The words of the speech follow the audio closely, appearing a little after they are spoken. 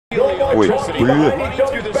electricity running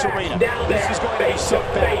through this arena. This is going to be some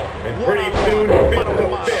fate. And pretty soon,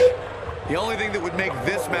 the only thing that would make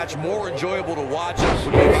this match more enjoyable to watch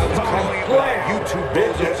would be if I was calling it without you two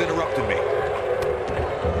bozos interrupting me.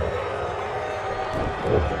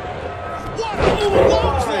 What a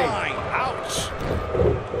clothesline! Ouch!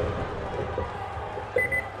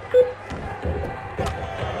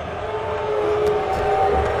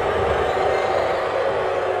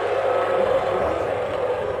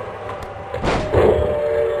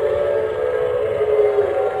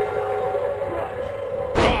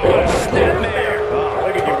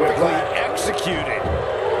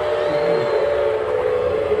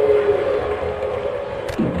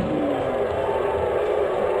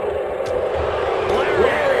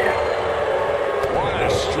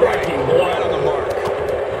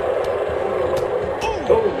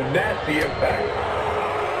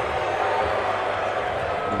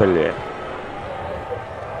 Бля.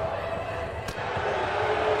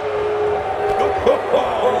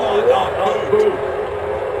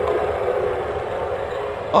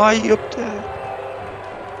 Ай, ёпта.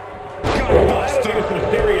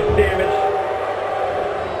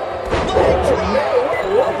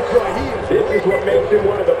 This is what makes him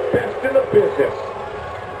one of the best in the business.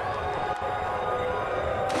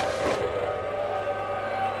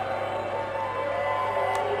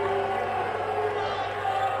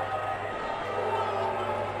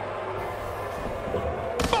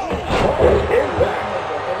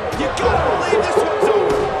 You gotta believe this one's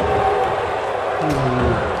over.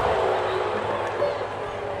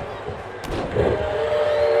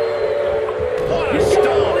 What a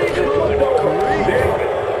stall. Good grief.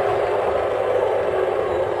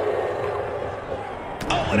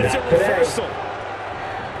 Oh, and it's a reversal.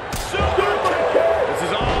 Super kick. This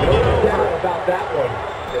is all over. About that one.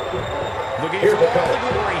 Looking for all the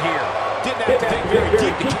glory here. Didn't have to think very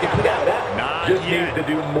deep to kick out that. Not Just yet. needs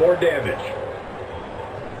to do more damage.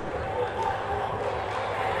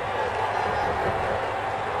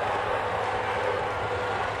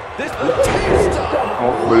 This taste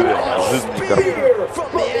Ох, бля, жизнь Spear from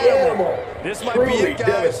from the the animal. animal. This might be Truly it, guys.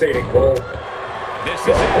 devastating, Cole. This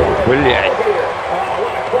is it. Блядь. Oh,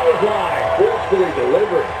 what a clothesline. Forcefully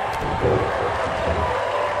delivered.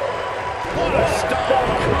 What a stop.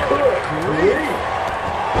 Good grief.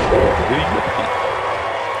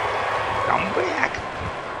 Come back.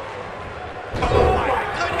 Oh my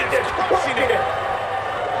goodness, crushing it.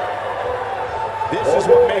 This is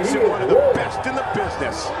what makes him one of the best in the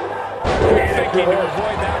business. Good thinking to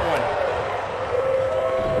avoid that one.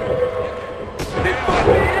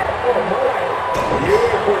 Oh, my.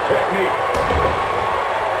 Beautiful technique.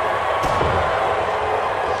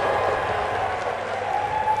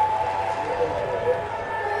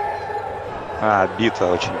 А, битва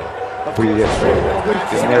очень. Блядь.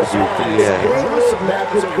 Энергию теряет.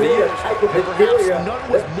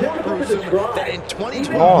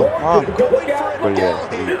 Но,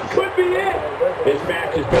 блядь. This could be it. This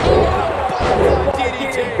match has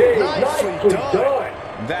been nicely done.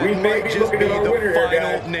 That We may might be just looking be at our the winner here,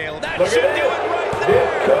 final guys. nail. That Look should at do it right This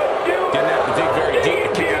there. could do it. Didn't have to dig very deep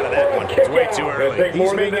to kick out of that one. It's way too early.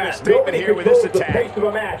 He's making a statement here with this attack. The pace of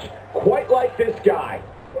a match, quite like this guy.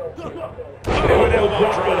 Oh, an elbow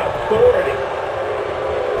drop. With authority.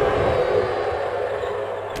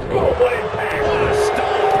 Oh, what impact. What a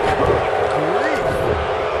stop. Good grief.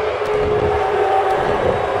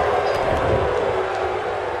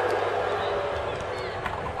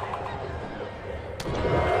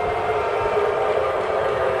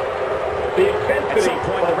 The At intensity some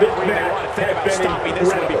point, the of this referee may want to match think has about been stopping this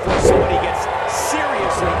one incredible. before somebody gets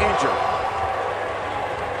seriously injured.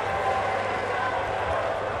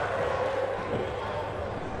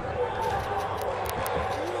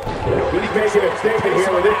 He's making a statement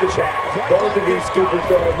here with this attack. Both of these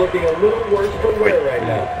superstars looking a little worse for wear right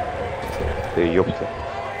now. Ты ёпта.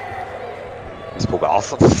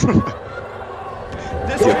 Испугался. This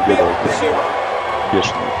Я could be бегал. it.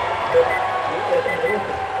 Бешеный.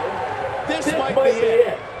 This This might might be be it.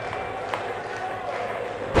 it.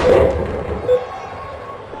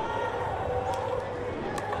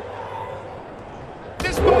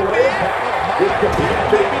 This might be it. This could be a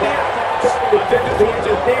big match. The tendency is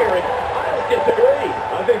here, and I don't disagree.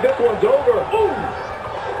 I think this one's over. Ooh.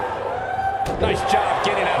 Nice job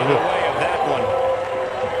getting out of the way of that one.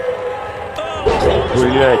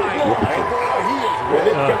 Блядь. When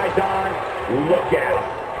this guy's on, look at him.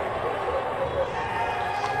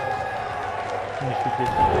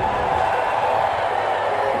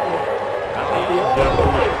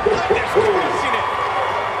 Crushing it.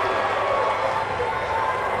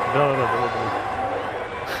 Да.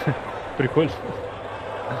 Прикольно.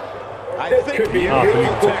 I think could be a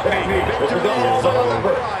beautiful technique. Victory is on the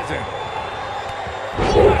horizon.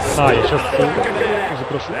 Я сейчас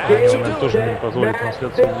запрошу. Он тоже не позволит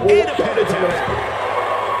трансляцию.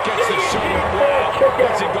 Gets the shot up well.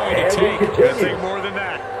 What's it going to take? It's going to take more than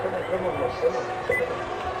that.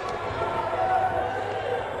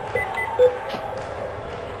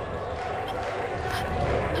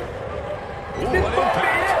 Ooh, what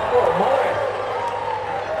impact.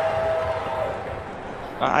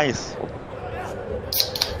 Nice.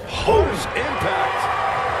 Harsh impact.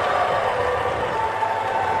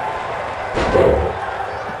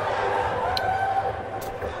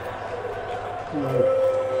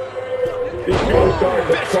 These superstars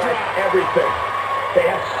have tried everything. They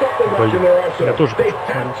have something left in their arsenal. They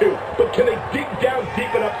have to, but can they dig down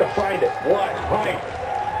deep enough to find it? What height?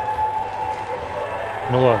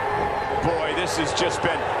 Ну ладно. Boy, this has just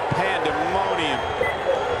been pandemonium.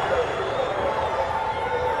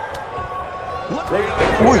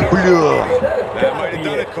 Ой, бля! That might have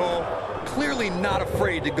done it, Cole. Clearly not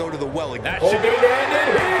afraid to go to the well again. Two.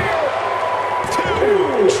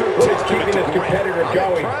 Who's keeping his competitor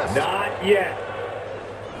going? Not yet.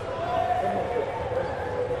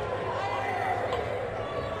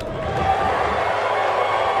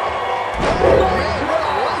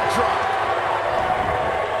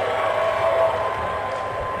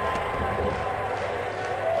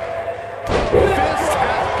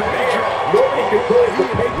 Nobody controls the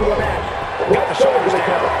pace of the match. Got the shoulders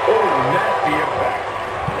down. Oh, nasty impact.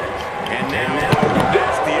 And now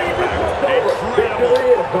that's the impact.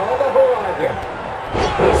 Victory is on the horizon.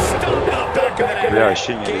 Stunned to the back of the neck. Бля,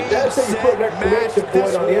 вообще не видно. That's how you put an exclamation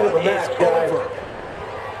point on the end of a match, guys.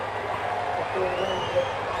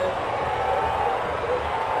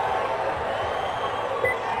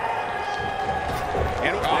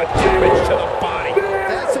 And damage to the body.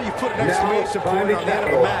 That's how you put an exclamation point on the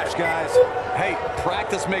end of a match, guys. Hey,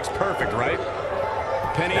 practice makes perfect, right?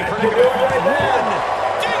 Penny That's pretty good good. right there.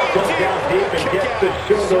 Goes down deep and gets the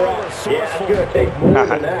shoulder up. Yeah, it's going to take more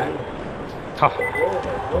than that. Ха.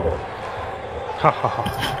 Ха-ха-ха.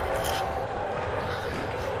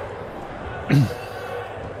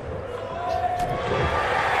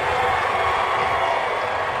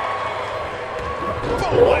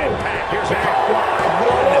 What impact. Here's a couple.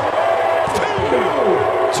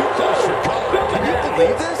 1, 2. Too close for comfort. Can you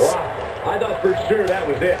believe this? Wow. I thought for sure that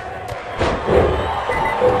was it.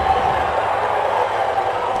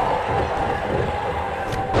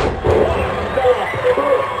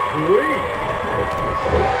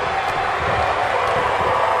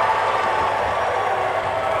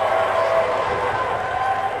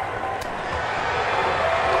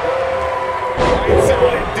 Right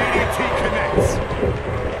side. DDT connects.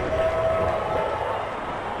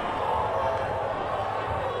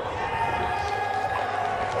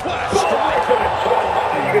 Flash strike.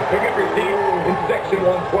 You can pick up your seat in section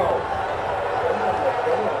 112.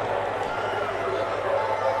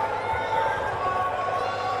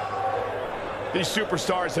 These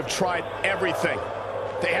superstars have tried everything.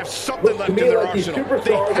 They have something Looks left to in me their like these arsenal.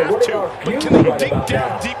 They superstars are have running to, out of but fumes can they right dig about down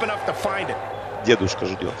now. deep enough to find it? Дедушка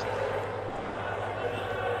ждет.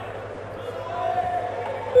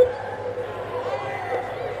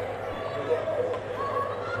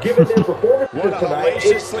 Given their performances What a tonight, it's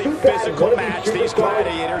hellaciously too bad physical one of match these these superstars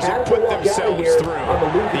gladiators has have to put walk out of themselves here through. on the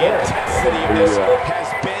losing The end. intensity of this has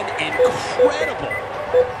been incredible.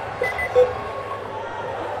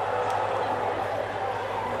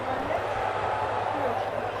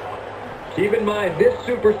 Keep in mind, this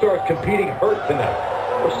superstar's competing hurt tonight.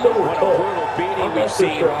 Or so we're What a told. brutal beating I'm we've not so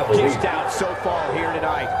seen sure I believe dished it. out so far here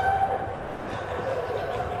tonight.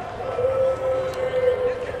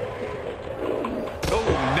 Oh,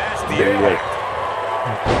 nasty impact.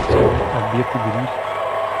 Обед и гриф.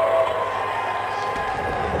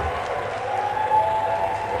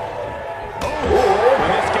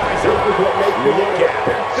 When this guy's This up, is what makes you one of the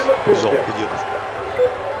best in the business. Жалко дедушку.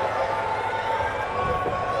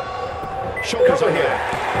 shoulders are hit.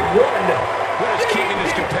 One. What is keeping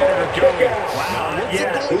this competitor going? Wow, what's it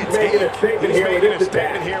Yeah, going he's to making take? a statement He's here with making a this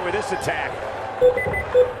statement attack. here with this attack.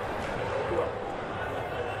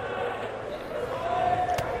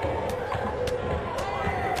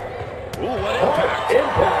 Ooh, what impact.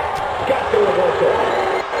 Impact. Got the reversal.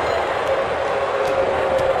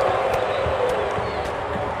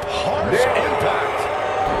 Harsh impact.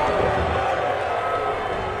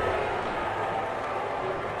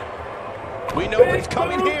 We know what's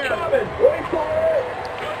coming here. Coming. Wait for it.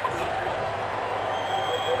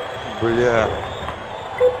 Бля.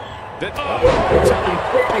 That,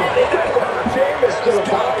 Damage to the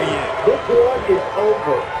body. This one is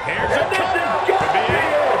over. here's a And this cover. has got Could be to be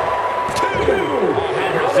it. it.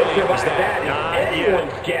 is that? That is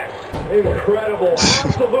anyone's guess. Incredible.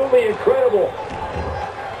 Absolutely incredible.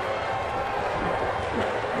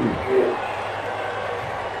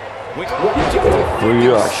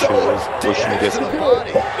 Бля, ще очень резко.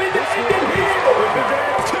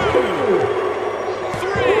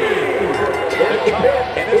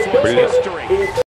 And this one's history.